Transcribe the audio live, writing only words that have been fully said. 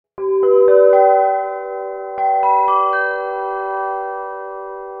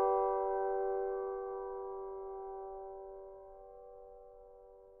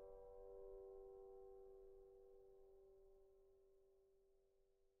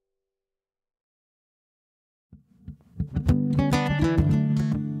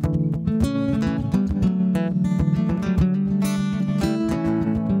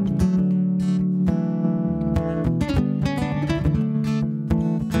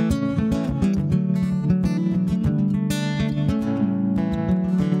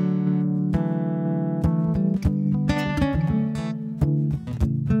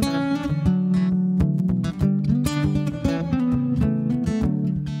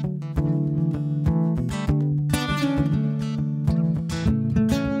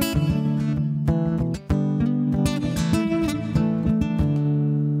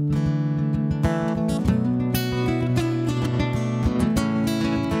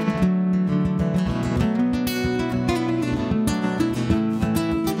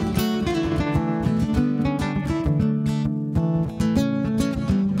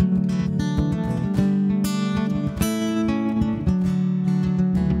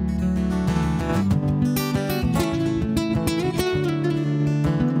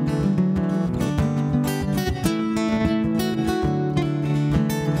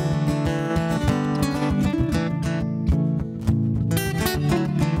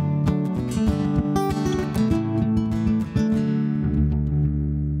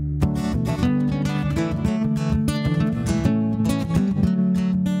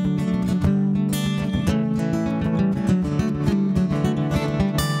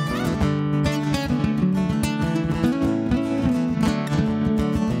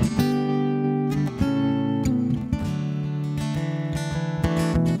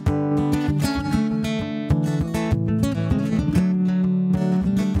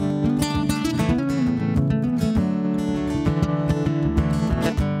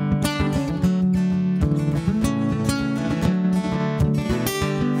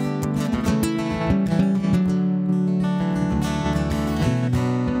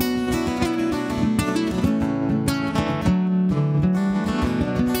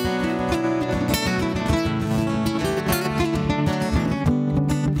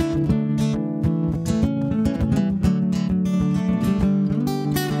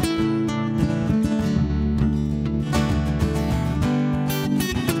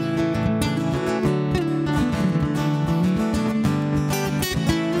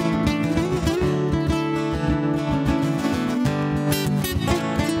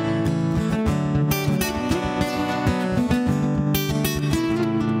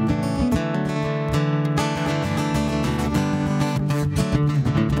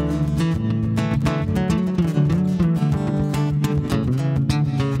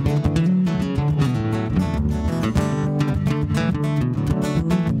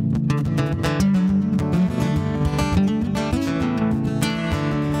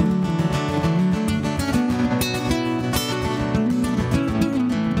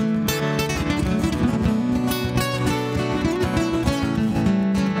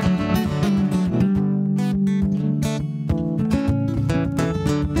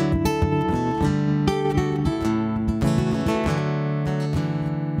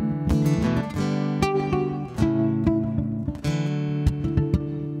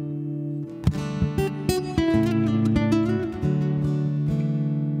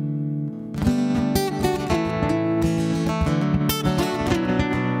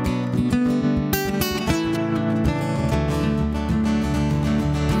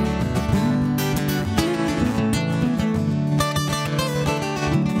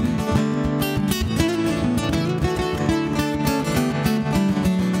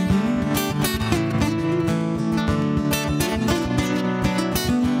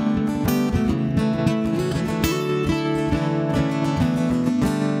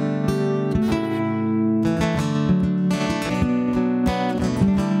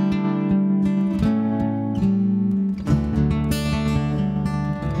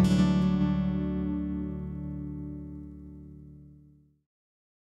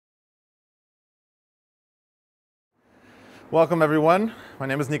Welcome everyone. My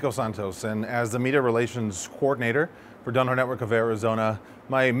name is Nico Santos, and as the Media Relations Coordinator for Donor Network of Arizona,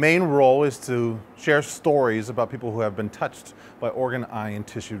 my main role is to share stories about people who have been touched by organ, eye, and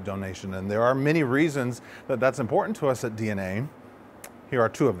tissue donation. And there are many reasons that that's important to us at DNA. Here are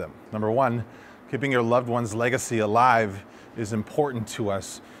two of them. Number one, keeping your loved one's legacy alive is important to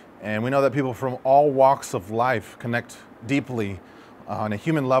us. And we know that people from all walks of life connect deeply on a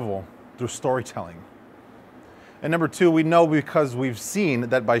human level through storytelling. And number two, we know because we've seen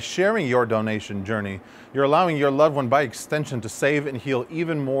that by sharing your donation journey, you're allowing your loved one by extension to save and heal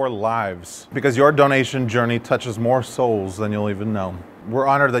even more lives, because your donation journey touches more souls than you'll even know. We're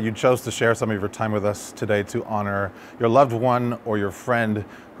honored that you chose to share some of your time with us today to honor your loved one or your friend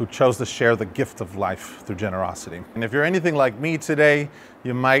who chose to share the gift of life through generosity. And if you're anything like me today,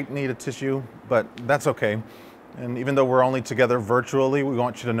 you might need a tissue, but that's okay. And even though we're only together virtually, we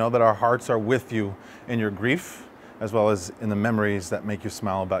want you to know that our hearts are with you in your grief, as well as in the memories that make you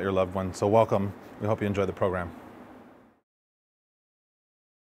smile about your loved one. So welcome. We hope you enjoy the program.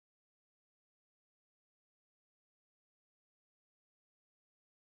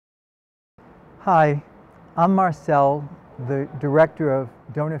 Hi, I'm Marcel, the Director of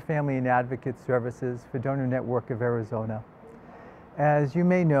Donor Family and Advocate Services for Donor Network of Arizona. As you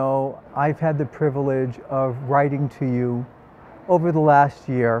may know, I've had the privilege of writing to you over the last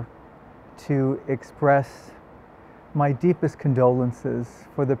year to express my deepest condolences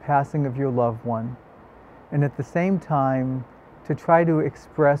for the passing of your loved one, and at the same time to try to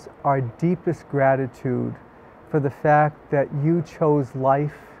express our deepest gratitude for the fact that you chose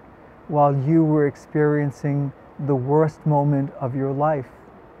life while you were experiencing the worst moment of your life,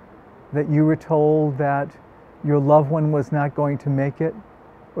 that you were told that your loved one was not going to make it,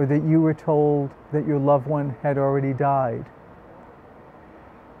 or that you were told that your loved one had already died.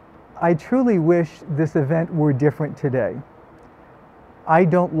 I truly wish this event were different today. I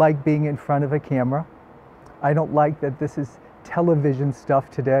don't like being in front of a camera. I don't like that this is television stuff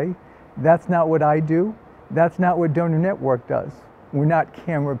today. That's not what I do. That's not what Donor Network does. We're not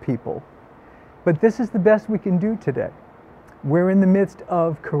camera people. But this is the best we can do today. We're in the midst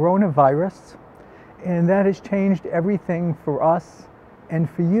of coronavirus, and that has changed everything for us and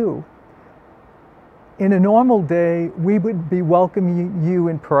for you. In a normal day, we would be welcoming you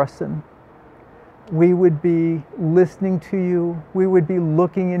in person. We would be listening to you. We would be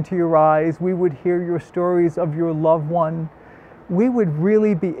looking into your eyes. We would hear your stories of your loved one. We would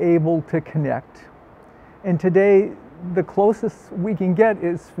really be able to connect. And today, the closest we can get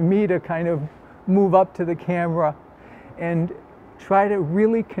is for me to kind of move up to the camera and try to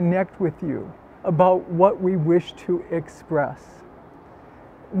really connect with you about what we wish to express.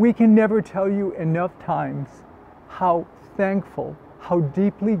 We can never tell you enough times how thankful, how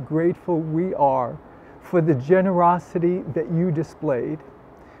deeply grateful we are for the generosity that you displayed.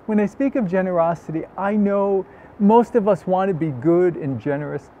 When I speak of generosity, I know most of us want to be good and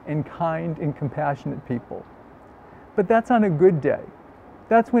generous and kind and compassionate people. But that's on a good day.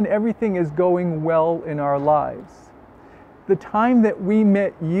 That's when everything is going well in our lives. The time that we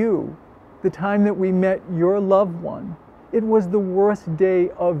met you, the time that we met your loved one, it was the worst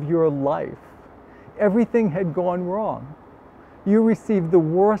day of your life. Everything had gone wrong. You received the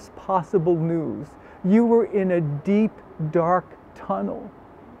worst possible news. You were in a deep, dark tunnel.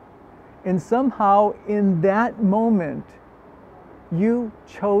 And somehow in that moment, you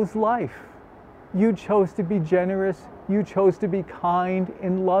chose life. You chose to be generous. You chose to be kind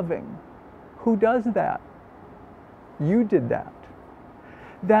and loving. Who does that? You did that.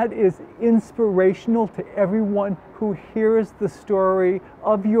 That is inspirational to everyone who hears the story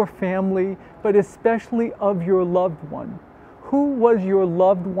of your family, but especially of your loved one. Who was your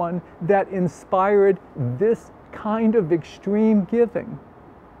loved one that inspired this kind of extreme giving?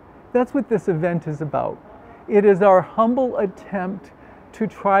 That's what this event is about. It is our humble attempt to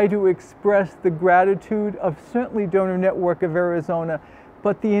try to express the gratitude of certainly Donor Network of Arizona,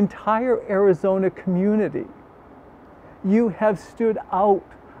 but the entire Arizona community. You have stood out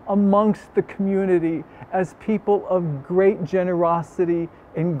amongst the community as people of great generosity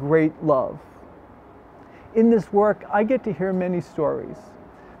and great love. In this work, I get to hear many stories.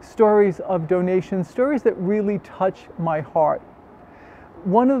 Stories of donations, stories that really touch my heart.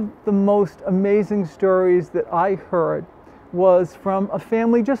 One of the most amazing stories that I heard was from a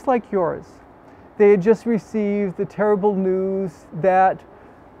family just like yours. They had just received the terrible news that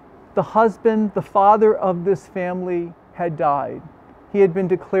the husband, the father of this family, had died. He had been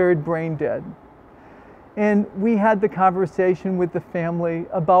declared brain dead. And we had the conversation with the family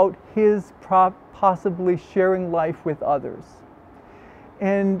about his possibly sharing life with others.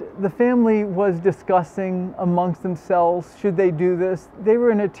 And the family was discussing amongst themselves, should they do this? They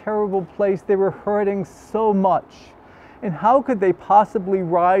were in a terrible place. They were hurting so much. And how could they possibly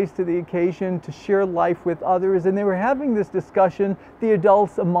rise to the occasion to share life with others? And they were having this discussion, the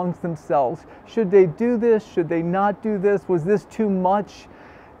adults amongst themselves. Should they do this? Should they not do this? Was this too much?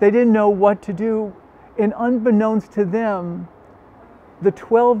 They didn't know what to do. And unbeknownst to them, the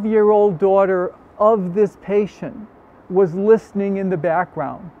 12-year-old daughter of this patient was listening in the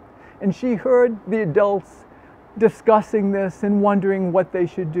background. And she heard the adults discussing this and wondering what they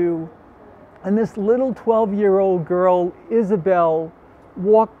should do. And this little 12-year-old girl, Isabel,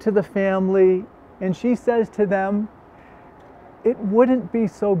 walked to the family and she says to them, it wouldn't be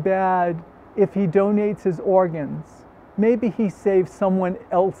so bad if he donates his organs. Maybe he saves someone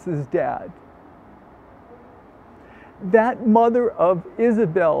else's dad. That mother of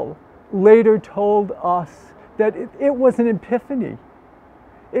Isabel later told us that it was an epiphany.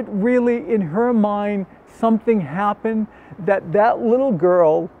 It really, in her mind, something happened that little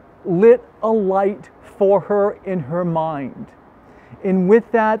girl lit a light for her in her mind. And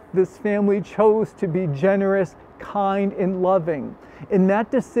with that, this family chose to be generous, kind, and loving. And that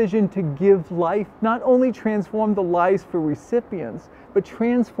decision to give life not only transformed the lives for recipients, but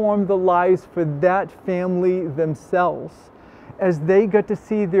transformed the lives for that family themselves, as they got to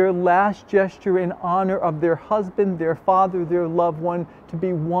see their last gesture in honor of their husband, their father, their loved one, to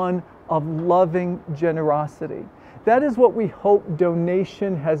be one of loving generosity. That is what we hope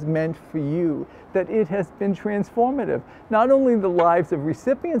donation has meant for you, that it has been transformative. Not only the lives of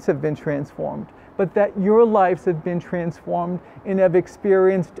recipients have been transformed, but that your lives have been transformed and have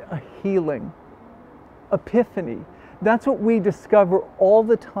experienced a healing, epiphany. That's what we discover all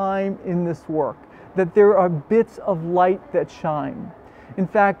the time in this work, that there are bits of light that shine. In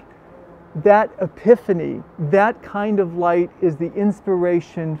fact, that epiphany, that kind of light is the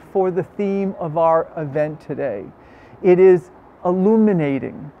inspiration for the theme of our event today. It is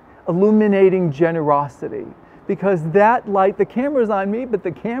illuminating generosity. Because that light, the camera's on me, but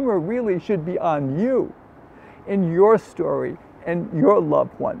the camera really should be on you and your story and your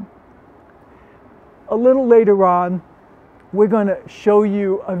loved one. A little later on, we're going to show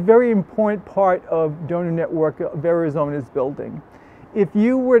you a very important part of Donor Network of Arizona's building. If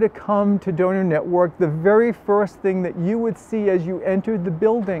you were to come to Donor Network, the very first thing that you would see as you entered the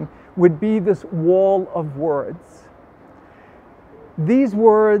building would be this wall of words. These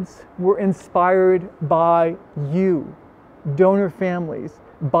words were inspired by you, donor families,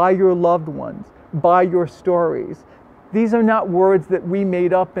 by your loved ones, by your stories. These are not words that we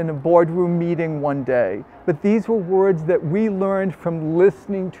made up in a boardroom meeting one day, but these were words that we learned from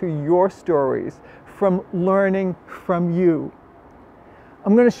listening to your stories, from learning from you.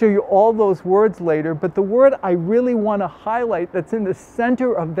 I'm going to show you all those words later, but the word I really want to highlight that's in the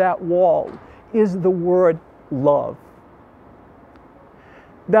center of that wall is the word love.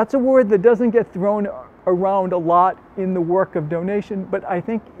 That's a word that doesn't get thrown around a lot in the work of donation, but I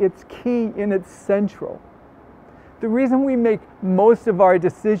think it's key and it's central. The reason we make most of our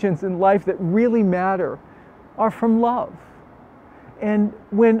decisions in life that really matter are from love. And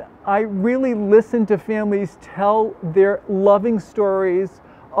when I really listen to families tell their loving stories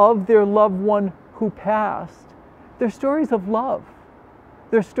of their loved one who passed, they're stories of love.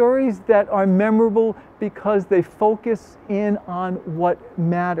 They're stories that are memorable because they focus in on what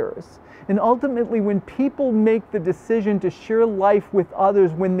matters. And ultimately, when people make the decision to share life with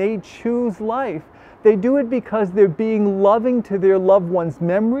others, when they choose life, they do it because they're being loving to their loved one's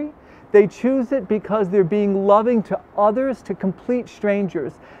memory. They choose it because they're being loving to others, to complete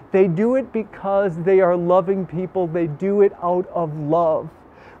strangers. They do it because they are loving people. They do it out of love.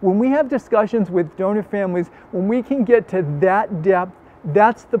 When we have discussions with donor families, when we can get to that depth,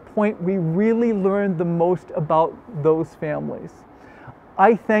 that's the point we really learn the most about those families.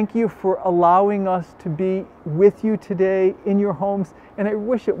 I thank you for allowing us to be with you today in your homes, and I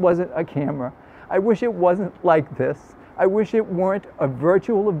wish it wasn't a camera. I wish it wasn't like this. I wish it weren't a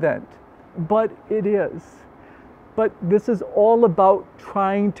virtual event, but it is. But this is all about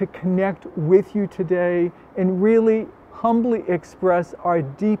trying to connect with you today and really humbly express our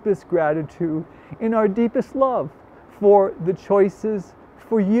deepest gratitude and our deepest love for the choices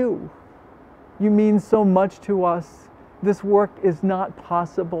for you. You mean so much to us. This work is not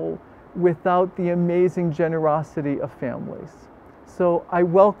possible without the amazing generosity of families. So I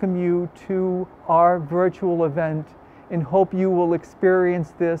welcome you to our virtual event and hope you will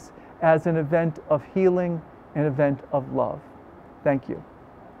experience this as an event of healing, an event of love. Thank you.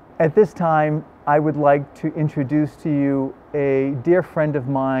 At this time, I would like to introduce to you a dear friend of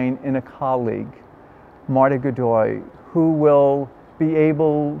mine and a colleague, Marta Godoy, who will be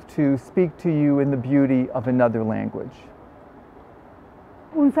able to speak to you in the beauty of another language.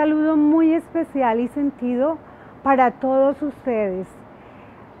 Un saludo muy especial y sentido para todos ustedes.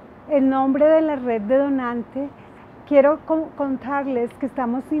 En nombre de la red de donantes, quiero contarles que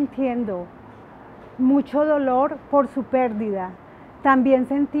estamos sintiendo mucho dolor por su pérdida. También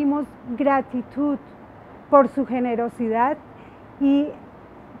sentimos gratitud por su generosidad y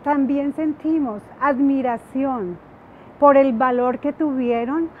también sentimos admiración por el valor que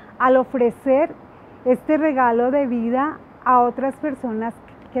tuvieron al ofrecer este regalo de vida a otras personas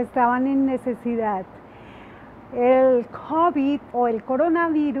que estaban en necesidad. El COVID o el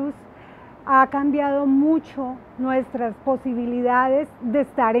coronavirus ha cambiado mucho nuestras posibilidades de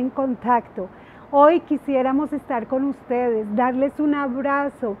estar en contacto. Hoy quisiéramos estar con ustedes, darles un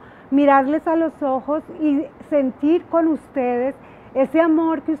abrazo, mirarles a los ojos y sentir con ustedes ese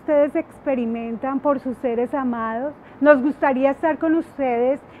amor que ustedes experimentan por sus seres amados. Nos gustaría estar con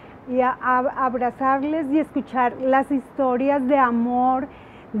ustedes y abrazarles y escuchar las historias de amor,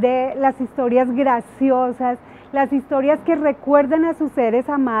 de las historias graciosas, las historias que recuerdan a sus seres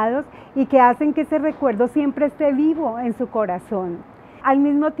amados y que hacen que ese recuerdo siempre esté vivo en su corazón. Al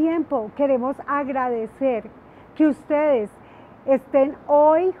mismo tiempo, queremos agradecer que ustedes estén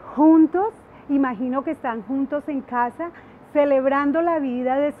hoy juntos, imagino que están juntos en casa, celebrando la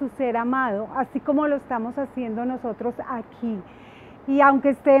vida de su ser amado, así como lo estamos haciendo nosotros aquí. Y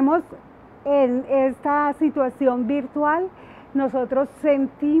aunque estemos en esta situación virtual, nosotros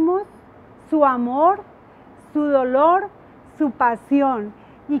sentimos su amor, su dolor, su pasión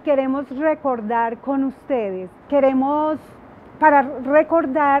y queremos recordar con ustedes. Queremos, para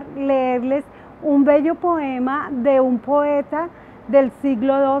recordar, leerles un bello poema de un poeta del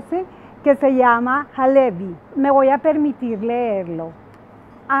siglo XII que se llama Halevi. Me voy a permitir leerlo.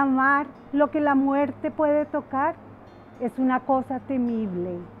 Amar lo que la muerte puede tocar es una cosa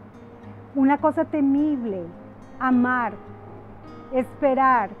temible. Una cosa temible. Amar,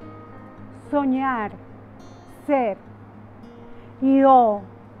 esperar, soñar, ser y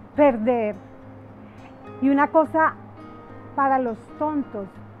perder. Y una cosa para los tontos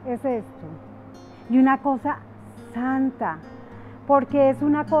es esto. Y una cosa santa, porque es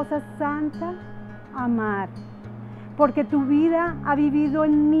una cosa santa amar. Porque tu vida ha vivido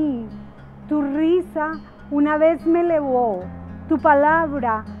en mí, tu risa una vez me elevó, tu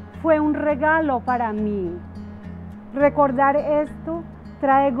palabra fue un regalo para mí. Recordar esto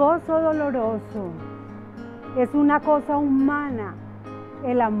trae gozo doloroso. Es una cosa humana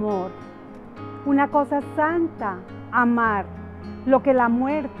el amor, una cosa santa amar lo que la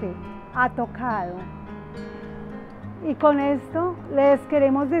muerte ha tocado. Y con esto les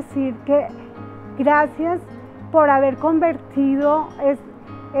queremos decir que gracias por haber convertido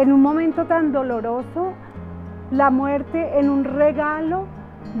en un momento tan doloroso la muerte en un regalo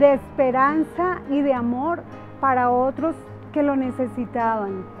de esperanza y de amor para otros que lo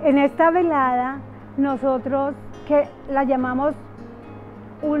necesitaban. En esta velada nosotros, que la llamamos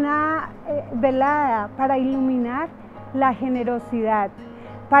una velada para iluminar la generosidad,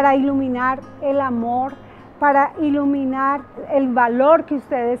 para iluminar el amor, para iluminar el valor que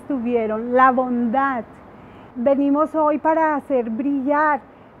ustedes tuvieron, la bondad. Venimos hoy para hacer brillar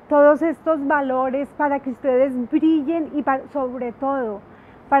todos estos valores, para que ustedes brillen y sobre todo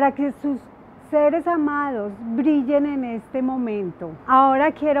para que sus seres amados brillen en este momento.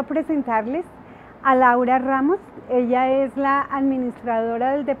 Ahora quiero presentarles a Laura Ramos. Ella es la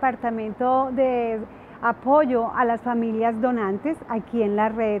administradora del Departamento de Apoyo a las Familias Donantes aquí en la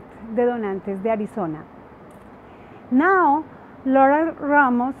red de donantes de Arizona. Now, Laura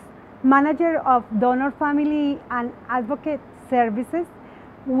Ramos, Manager of Donor Family and Advocate Services,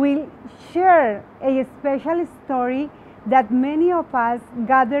 will share a special story that many of us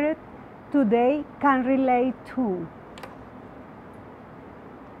gathered today can relate to.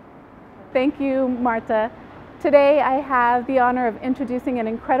 Thank you, Marta. Today I have the honor of introducing an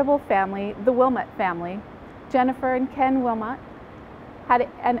incredible family, the Wilmot family. Jennifer and Ken Wilmot had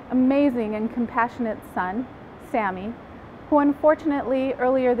an amazing and compassionate son, Sammy, who unfortunately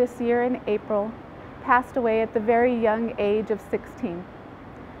earlier this year in April passed away at the very young age of 16.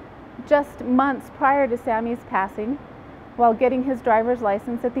 Just months prior to Sammy's passing, while getting his driver's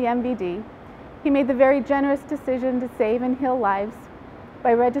license at the MVD, he made the very generous decision to save and heal lives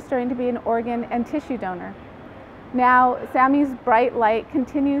by registering to be an organ and tissue donor. Now, Sammy's bright light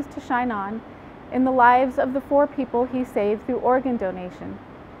continues to shine on in the lives of the 4 people he saved through organ donation.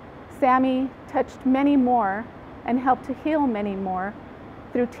 Sammy touched many more and helped to heal many more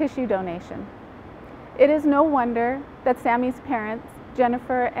through tissue donation. It is no wonder that Sammy's parents,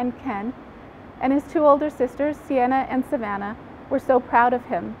 Jennifer and Ken, and his 2 older sisters, Sienna and Savannah, We're so proud of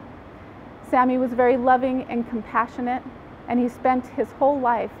him. Sammy was very loving and compassionate, and he spent his whole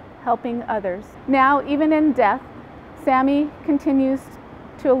life helping others. Now, even in death, Sammy continues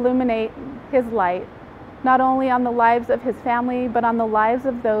to illuminate his light, not only on the lives of his family, but on the lives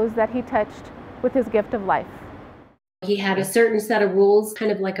of those that he touched with his gift of life. He had a certain set of rules,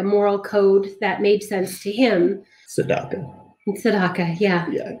 kind of like a moral code that made sense to him. Tzedakah. Tzedakah, yeah.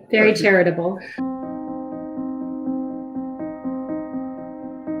 Very charitable.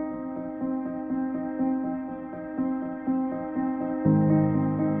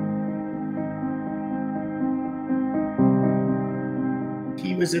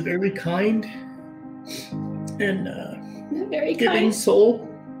 He was a very kind and very giving kind soul.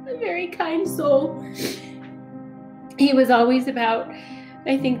 A very kind soul. He was always about,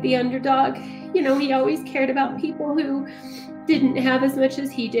 I think, the underdog. You know, he always cared about people who didn't have as much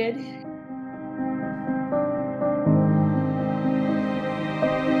as he did.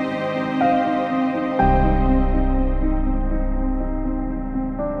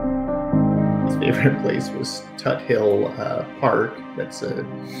 His favorite place was Tut Hill Park. That's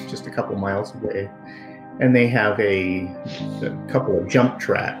just a couple miles away. And they have a couple of jump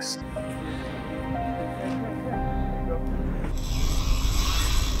tracks.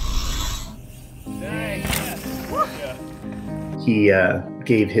 He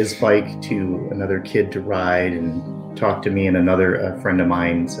gave his bike to another kid to ride and talked to me, and another friend of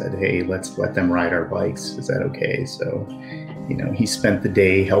mine said, hey, let's let them ride our bikes. Is that okay? So, you know, he spent the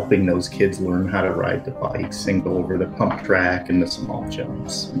day helping those kids learn how to ride the bikes and go over the pump track and the small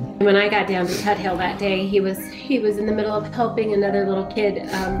jumps. When I got down to Tut Hill that day, he was in the middle of helping another little kid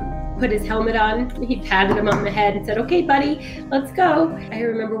put his helmet on. He patted him on the head and said, okay, buddy, let's go. I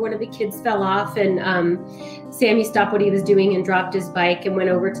remember one of the kids fell off, and Sammy stopped what he was doing and dropped his bike and went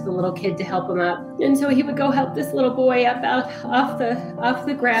over to the little kid to help him up. And so he would go help this little boy up off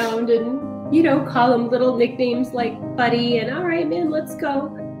the ground and, you know, call him little nicknames like buddy and all right, man, let's go.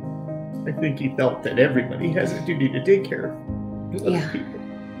 I think he felt that everybody has a duty to take care of other people.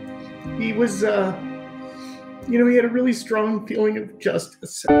 He was, you know, he had a really strong feeling of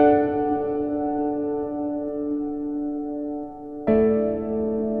justice.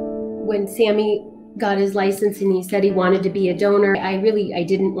 When Sammy got his license and he said he wanted to be a donor, I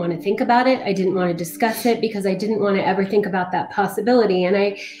didn't want to think about it. I didn't want to discuss it because I didn't want to ever think about that possibility. And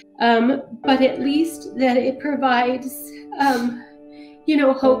but at least that it provides, you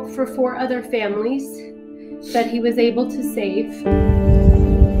know, hope for 4 other families that he was able to save.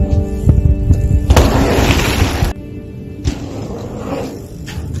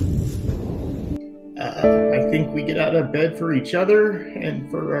 I think we get out of bed for each other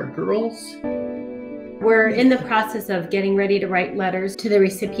and for our girls. We're in the process of getting ready to write letters to the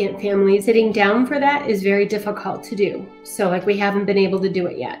recipient families. Sitting down for that is very difficult to do. So like we haven't been able to do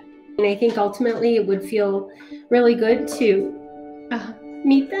it yet. And I think ultimately it would feel really good to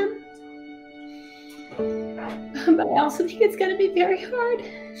meet them. But I also think it's going to be very hard.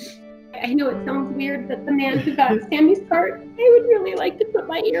 I know it sounds weird, but the man who got Sammy's heart, I would really like to put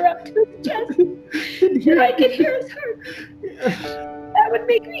my ear up to his chest so I could hear his heart. That would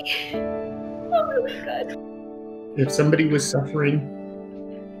make me feel really good. If somebody was suffering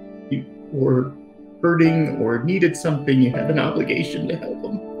or hurting or needed something, you have an obligation to help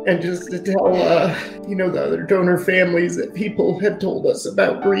them. And just to tell, you know, the other donor families that people have told us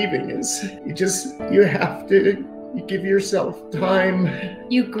about grieving is you have to give yourself time.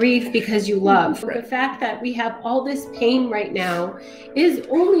 You grieve because you love. The fact that we have all this pain right now is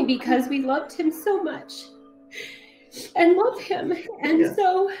only because we loved him so much and love him. And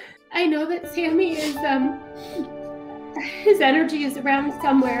so I know that Sammy is, his energy is around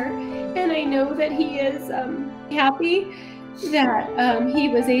somewhere, and I know that he is happy that he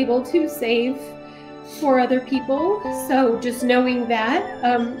was able to save 4 other people. So just knowing that,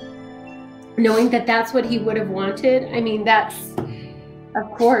 that's what he would have wanted. I mean, that's of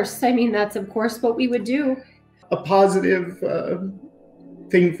course what we would do. A positive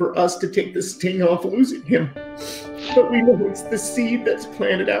thing for us to take the sting off losing him. But we know it's the seed that's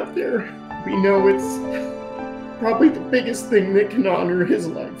planted out there. We know it's probably the biggest thing that can honor his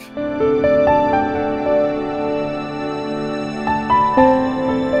life.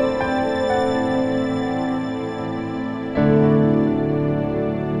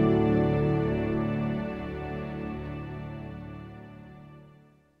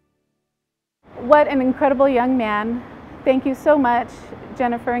 What an incredible young man. Thank you so much,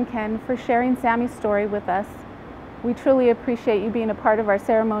 Jennifer and Ken, for sharing Sammy's story with us. We truly appreciate you being a part of our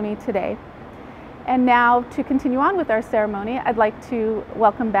ceremony today. And now, to continue on with our ceremony, I'd like to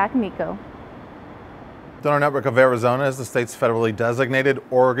welcome back Nico. Donor Network of Arizona is the state's federally designated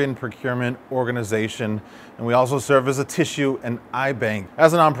organ procurement organization, and we also serve as a tissue and eye bank.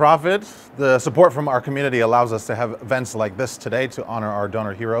 As a nonprofit, the support from our community allows us to have events like this today to honor our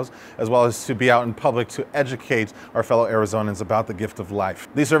donor heroes, as well as to be out in public to educate our fellow Arizonans about the gift of life.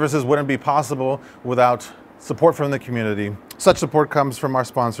 These services wouldn't be possible without support from the community. Such support comes from our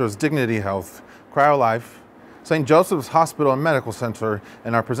sponsors, Dignity Health, CryoLife, St. Joseph's Hospital and Medical Center,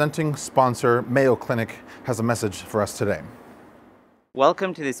 and our presenting sponsor, Mayo Clinic, has a message for us today.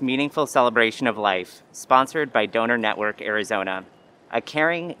 Welcome to this meaningful celebration of life, sponsored by Donor Network Arizona, a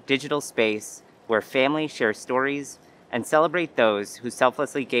caring digital space where families share stories and celebrate those who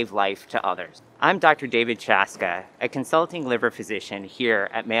selflessly gave life to others. I'm Dr. David Chaska, a consulting liver physician here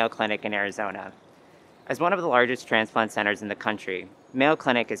at Mayo Clinic in Arizona. As one of the largest transplant centers in the country, Mayo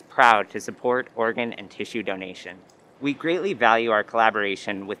Clinic is proud to support organ and tissue donation. We greatly value our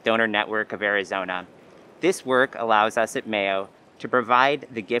collaboration with Donor Network of Arizona. This work allows us at Mayo to provide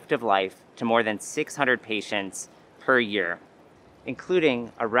the gift of life to more than 600 patients per year, including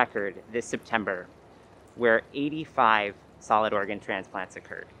a record this September, where 85 solid organ transplants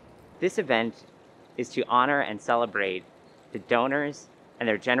occurred. This event is to honor and celebrate the donors and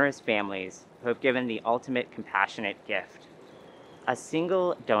their generous families who have given the ultimate compassionate gift. A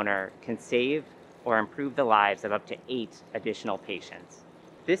single donor can save or improve the lives of up to 8 additional patients.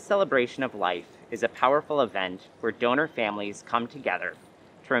 This celebration of life is a powerful event where donor families come together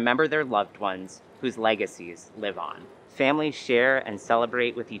to remember their loved ones whose legacies live on. Families share and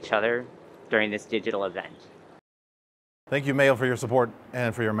celebrate with each other during this digital event. Thank you, Mayo, for your support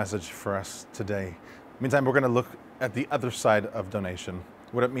and for your message for us today. Meantime, we're going to look at the other side of donation,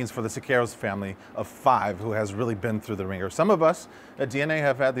 what it means for the Siqueiros family of 5 who has really been through the ringer. Some of us at DNA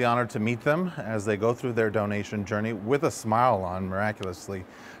have had the honor to meet them as they go through their donation journey with a smile on, miraculously.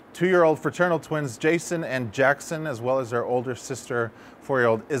 2-year-old fraternal twins Jason and Jackson, as well as their older sister,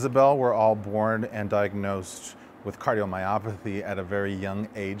 4-year-old Isabel, were all born and diagnosed with cardiomyopathy at a very young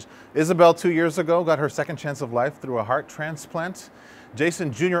age. Isabel, 2 years ago, got her second chance of life through a heart transplant.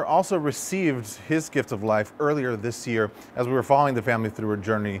 Jason Jr. also received his gift of life earlier this year. As we were following the family through her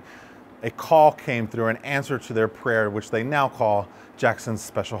journey, a call came through, an answer to their prayer, which they now call Jackson's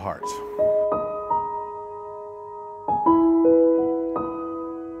Special Heart.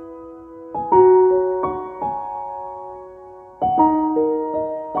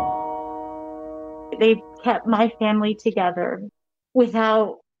 They've kept my family together.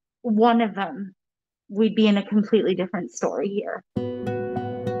 Without one of them, we'd be in a completely different story here.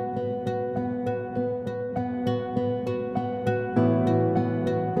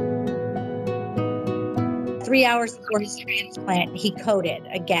 3 hours before his transplant, he coded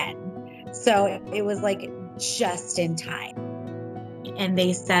again. So it was like just in time. And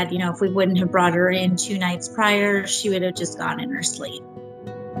they said, if we wouldn't have brought her in 2 nights prior, she would have just gone in her sleep.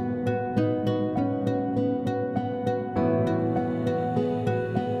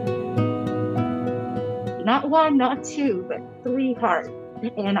 Not 1, not 2, but 3 hearts.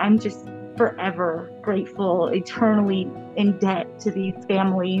 And I'm just forever grateful, eternally in debt to these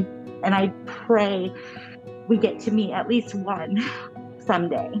families. And I pray we get to meet at least one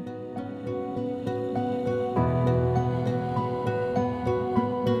someday.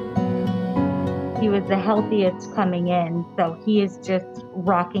 He was the healthiest coming in, so he is just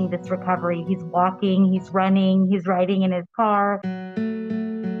rocking this recovery. He's walking, he's running, he's riding in his car.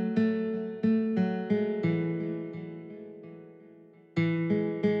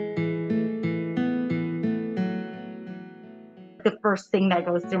 The first thing that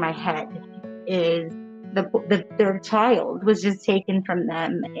goes through my head is their child was just taken from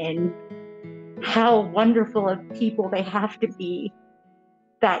them, and how wonderful of people they have to be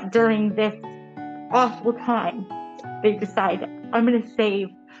that during this awful time they decide, I'm going to save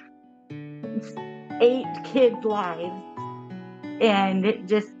 8 kids' lives. And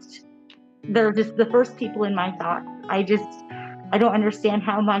they're just the first people in my thoughts. I don't understand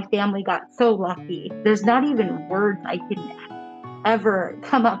how my family got so lucky. There's not even words I can ever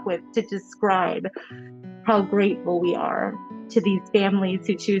come up with to describe how grateful we are to these families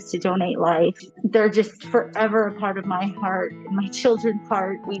who choose to donate life. They're just forever a part of my heart and my children's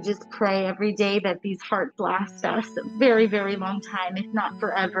heart. We just pray every day that these hearts last us a very, very long time, if not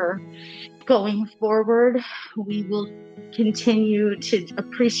forever. Going forward, we will continue to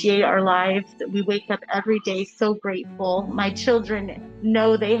appreciate our lives. We wake up every day so grateful. My children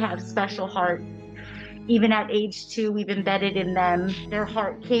know they have special hearts. Even at age 2, we've embedded in them, their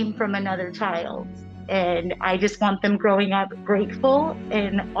heart came from another child. And I just want them growing up grateful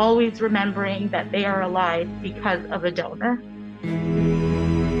and always remembering that they are alive because of a donor.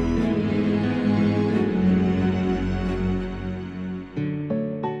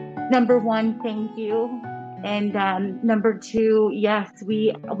 Number one, thank you. And number two, yes,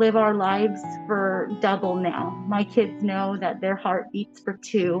 we live our lives for double now. My kids know that their heart beats for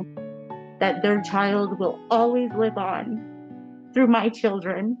two, that their child will always live on through my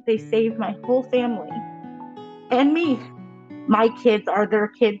children. They saved my whole family and me. My kids are their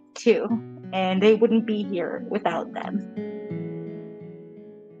kids too, and they wouldn't be here without them.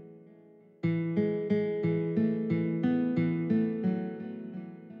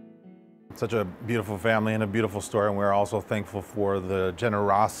 Such a beautiful family and a beautiful story, and we're also thankful for the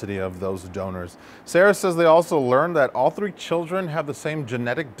generosity of those donors. Sarah says they also learned that all three children have the same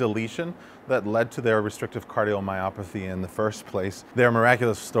genetic deletion that led to their restrictive cardiomyopathy in the first place. Their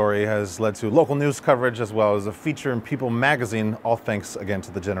miraculous story has led to local news coverage as well as a feature in People magazine, all thanks again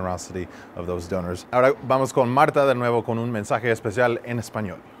to the generosity of those donors. Ahora vamos con Marta de nuevo con un mensaje especial en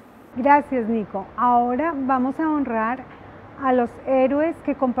español. Gracias, Nico. Ahora vamos a honrar a los héroes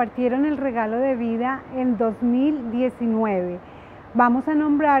que compartieron el regalo de vida en 2019. Vamos a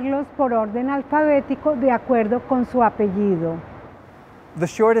nombrarlos por orden alfabético de acuerdo con su apellido. The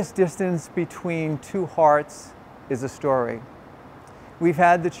shortest distance between two hearts is a story. We've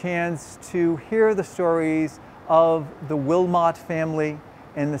had the chance to hear the stories of the Wilmot family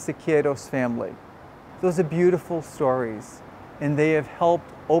and the Siqueiros family. Those are beautiful stories, and they have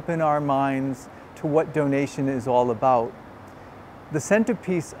helped open our minds to what donation is all about. The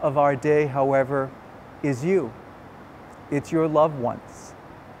centerpiece of our day, however, is you. It's your loved ones.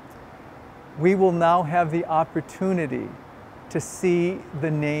 We will now have the opportunity to see the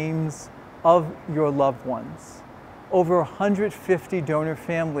names of your loved ones. Over 150 donor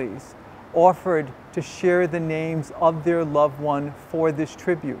families offered to share the names of their loved one for this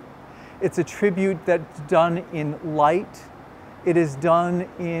tribute. It's a tribute that's done in light. It is done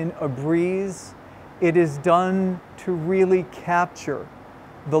in a breeze. It is done to really capture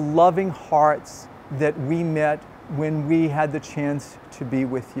the loving hearts that we met when we had the chance to be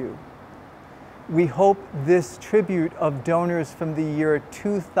with you. We hope this tribute of donors from the year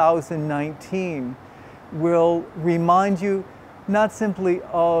 2019 will remind you not simply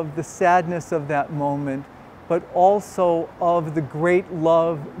of the sadness of that moment, but also of the great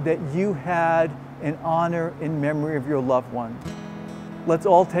love that you had in honor and memory of your loved one. Let's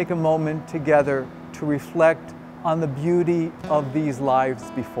all take a moment together to reflect on the beauty of these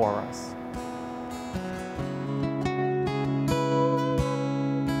lives before us.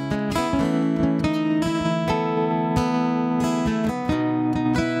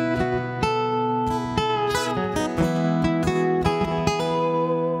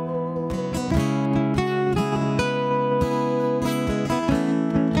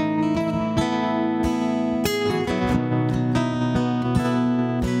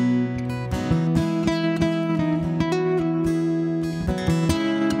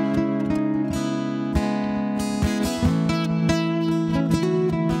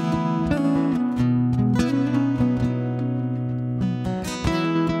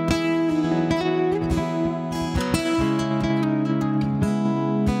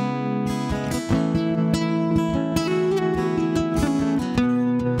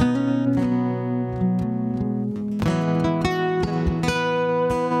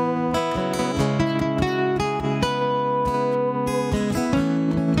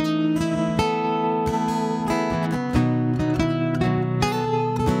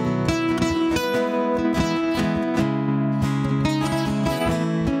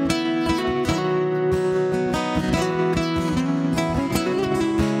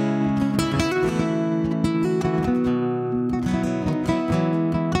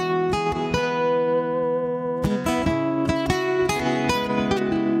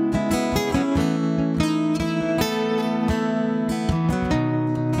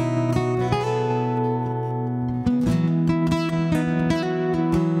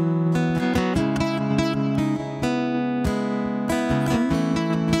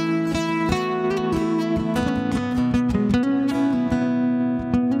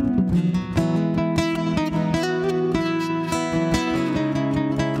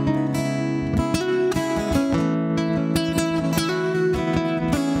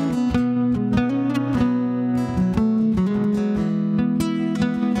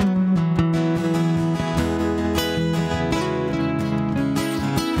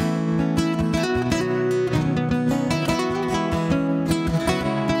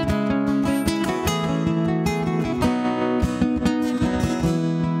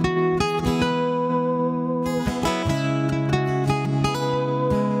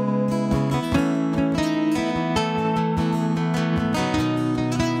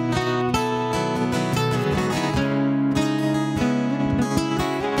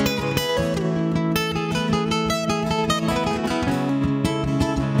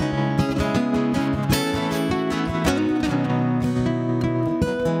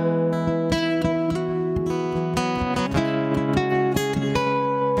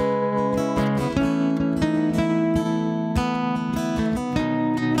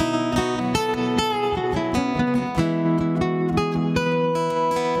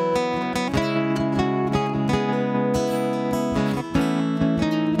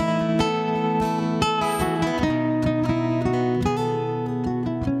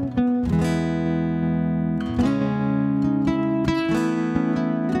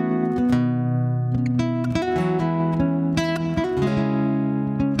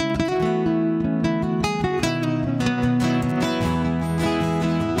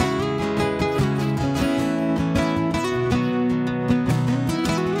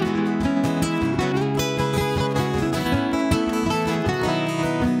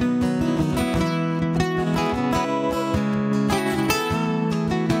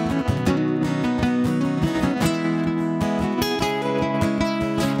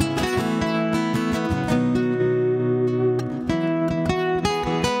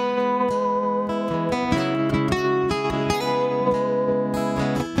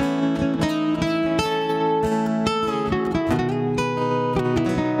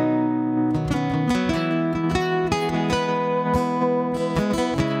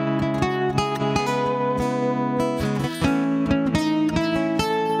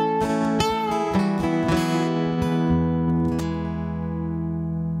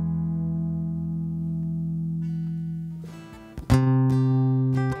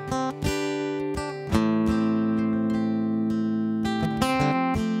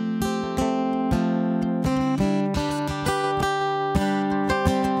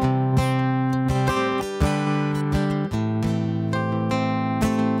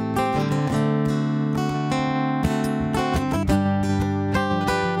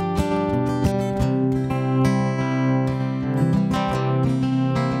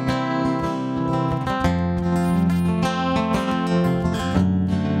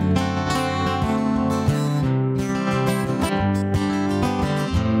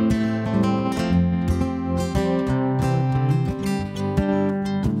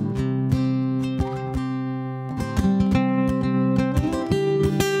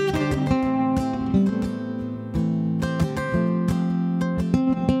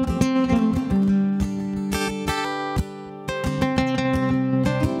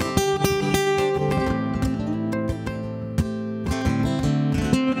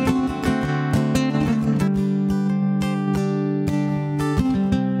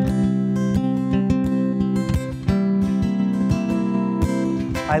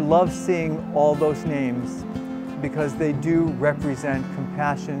 I love seeing all those names because they do represent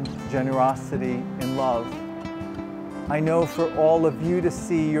compassion, generosity, and love. I know for all of you to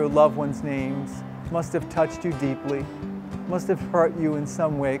see your loved ones' names must have touched you deeply, must have hurt you in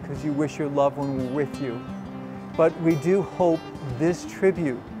some way because you wish your loved one were with you. But we do hope this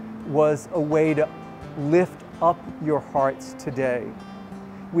tribute was a way to lift up your hearts today.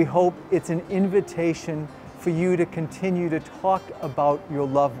 We hope it's an invitation for you to continue to talk about your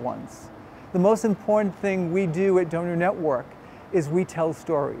loved ones. The most important thing we do at Donor Network is we tell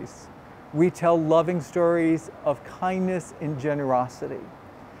stories. We tell loving stories of kindness and generosity.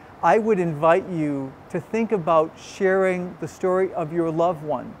 I would invite you to think about sharing the story of your loved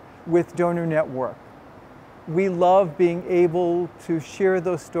one with Donor Network. We love being able to share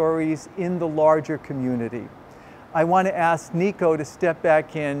those stories in the larger community. I want to ask Nico to step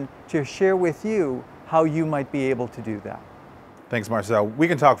back in to share with you how you might be able to do that. Thanks, Marcel. We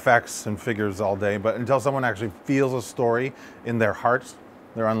can talk facts and figures all day, but until someone actually feels a story in their hearts,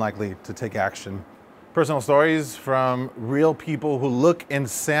 they're unlikely to take action. Personal stories from real people who look and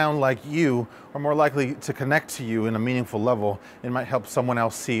sound like you are more likely to connect to you in a meaningful level and might help someone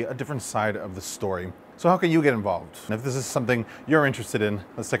else see a different side of the story. So how can you get involved? And if this is something you're interested in,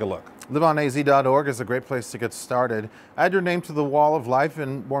 let's take a look. liveonaz.org is a great place to get started. Add your name to the wall of life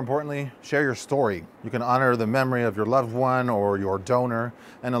and, more importantly, share your story. You can honor the memory of your loved one or your donor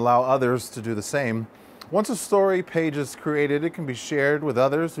and allow others to do the same. Once a story page is created, it can be shared with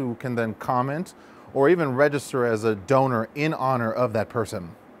others who can then comment or even register as a donor in honor of that person.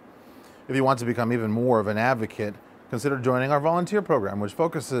 If you want to become even more of an advocate, consider joining our volunteer program, which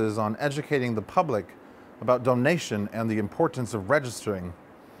focuses on educating the public about donation and the importance of registering.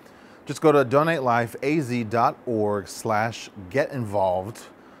 Just go to donatelifeaz.org/getinvolved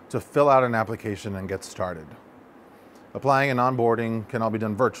to fill out an application and get started. Applying and onboarding can all be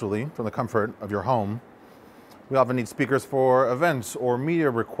done virtually from the comfort of your home. We often need speakers for events or media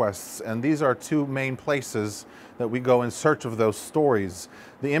requests, and these are two main places that we go in search of those stories.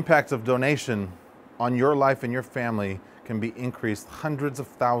 The impact of donation on your life and your family can be increased hundreds of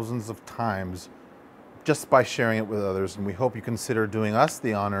thousands of times just by sharing it with others, and we hope you consider doing us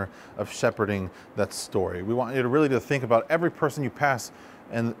the honor of shepherding that story. We want you to really think about every person you pass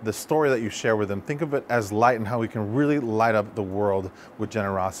and the story that you share with them. Think of it as light and how we can really light up the world with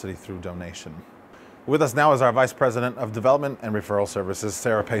generosity through donation. With us now is our Vice President of Development and Referral Services,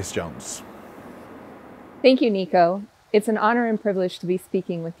 Sarah Pace-Jones. Thank you, Nico. It's an honor and privilege to be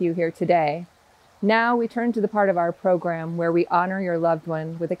speaking with you here today. Now we turn to the part of our program where we honor your loved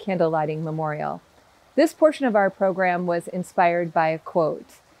one with a candle lighting memorial. This portion of our program was inspired by a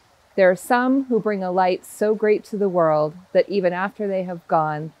quote. There are some who bring a light so great to the world that even after they have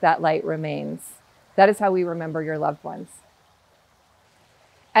gone, that light remains. That is how we remember your loved ones.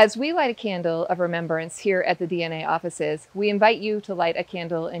 As we light a candle of remembrance here at the DNA offices, we invite you to light a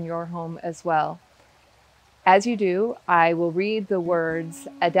candle in your home as well. As you do, I will read the words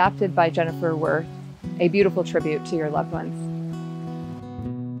adapted by Jennifer Worth, a beautiful tribute to your loved ones.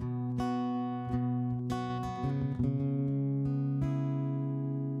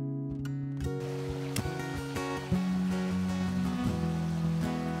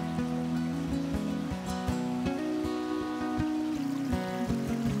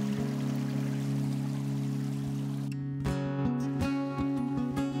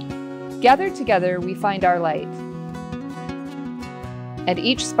 Gathered together, we find our light. And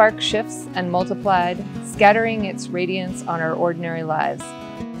each spark shifts and multiplied, scattering its radiance on our ordinary lives.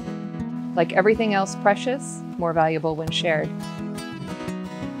 Like everything else precious, more valuable when shared.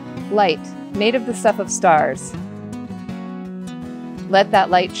 Light, made of the stuff of stars. Let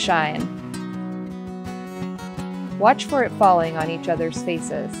that light shine. Watch for it falling on each other's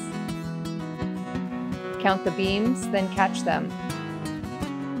faces. Count the beams, then catch them.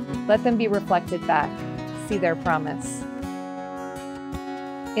 Let them be reflected back. See their promise.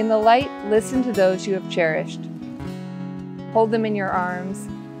 In the light, listen to those you have cherished. Hold them in your arms.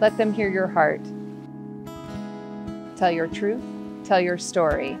 Let them hear your heart. Tell your truth. Tell your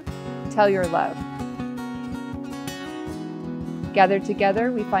story. Tell your love. Gathered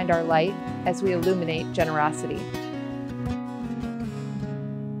together, we find our light as we illuminate generosity.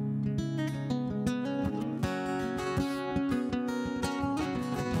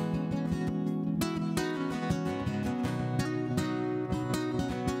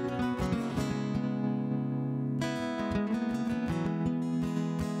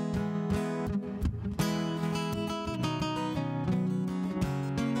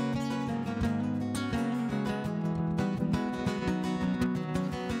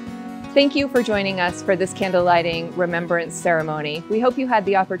 Thank you for joining us for this candle lighting remembrance ceremony. We hope you had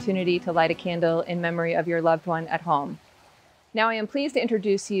the opportunity to light a candle in memory of your loved one at home. Now I am pleased to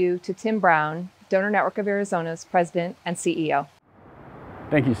introduce you to Tim Brown, Donor Network of Arizona's President and CEO.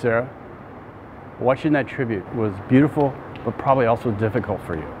 Thank you, Sarah. Watching that tribute was beautiful, but probably also difficult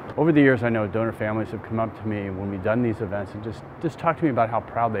for you. Over the years, I know donor families have come up to me when we've done these events and just talked to me about how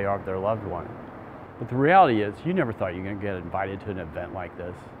proud they are of their loved one. But the reality is, you never thought you were going to get invited to an event like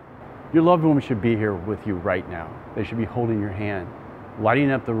this. Your loved one should be here with you right now. They should be holding your hand, lighting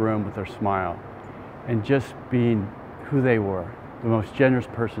up the room with their smile, and just being who they were, the most generous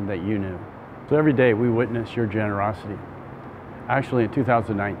person that you knew. So every day we witness your generosity. Actually, in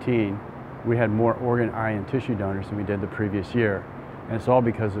 2019, we had more organ, eye, and tissue donors than we did the previous year, and it's all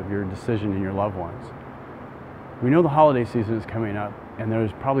because of your decision and your loved ones. We know the holiday season is coming up, and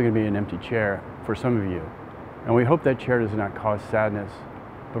there's probably going to be an empty chair for some of you. And we hope that chair does not cause sadness,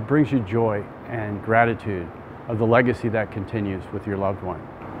 but brings you joy and gratitude of the legacy that continues with your loved one.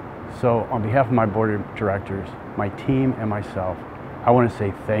 So on behalf of my board of directors, my team, and myself, I want to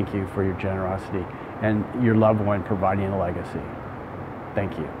say thank you for your generosity and your loved one providing a legacy.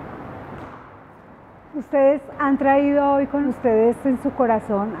 Thank you. Ustedes han traído hoy con ustedes en su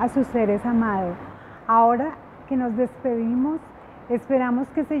corazón a sus seres amados. Ahora que nos despedimos, esperamos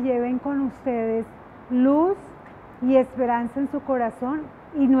que se lleven con ustedes luz y esperanza en su corazón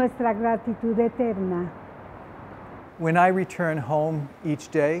y nuestra gratitud eterna. When I return home each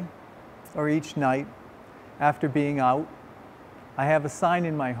day or each night after being out, I have a sign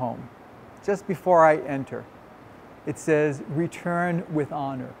in my home just before I enter. It says, "Return with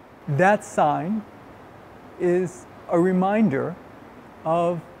honor." That sign is a reminder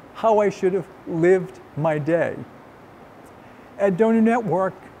of how I should have lived my day. At Donor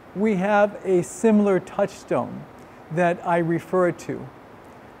Network, we have a similar touchstone that I refer to.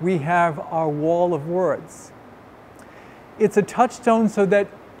 We have our wall of words. It's a touchstone so that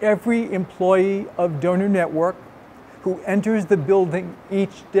every employee of Donor Network who enters the building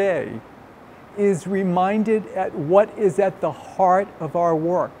each day is reminded at what is at the heart of our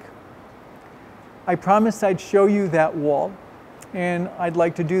work. I promised I'd show you that wall, and I'd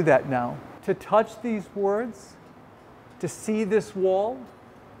like to do that now. To touch these words, to see this wall,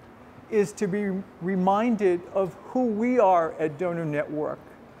 is to be reminded of who we are at Donor Network.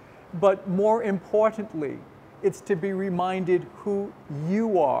 But more importantly, it's to be reminded who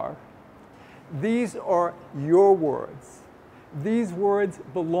you are. These are your words. These words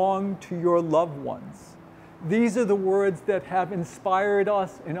belong to your loved ones. These are the words that have inspired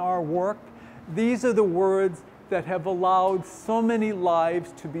us in our work. These are the words that have allowed so many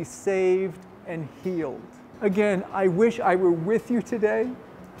lives to be saved and healed. Again, I wish I were with you today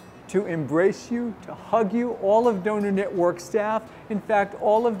to embrace you, to hug you. All of Donor Network staff, in fact,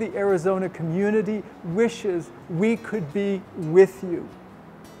 all of the Arizona community wishes we could be with you.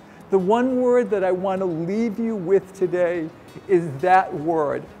 The one word that I want to leave you with today is that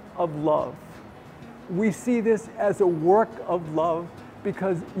word of love. We see this as a work of love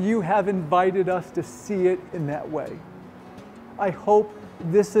because you have invited us to see it in that way. I hope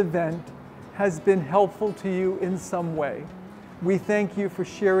this event has been helpful to you in some way. We thank you for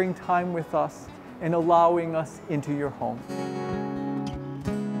sharing time with us and allowing us into your home.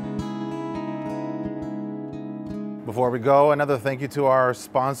 Before we go, another thank you to our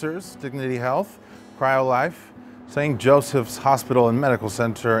sponsors, Dignity Health, CryoLife, St. Joseph's Hospital and Medical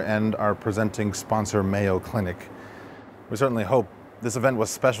Center, and our presenting sponsor, Mayo Clinic. We certainly hope this event was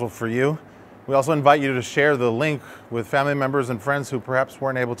special for you. We also invite you to share the link with family members and friends who perhaps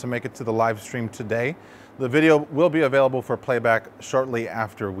weren't able to make it to the live stream today. The video will be available for playback shortly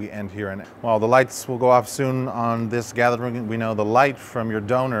after we end here. And while the lights will go off soon on this gathering, we know the light from your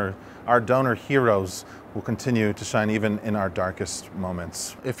donor, our donor heroes, will continue to shine even in our darkest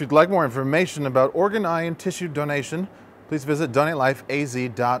moments. If you'd like more information about organ, eye, and tissue donation, please visit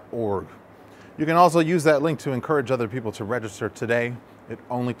donatelifeaz.org. You can also use that link to encourage other people to register today. It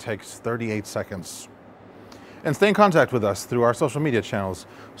only takes 38 seconds. And stay in contact with us through our social media channels.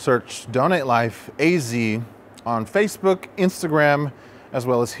 Search Donate Life AZ on Facebook, Instagram, as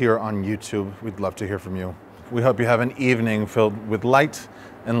well as here on YouTube. We'd love to hear from you. We hope you have an evening filled with light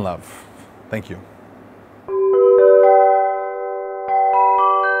and love. Thank you.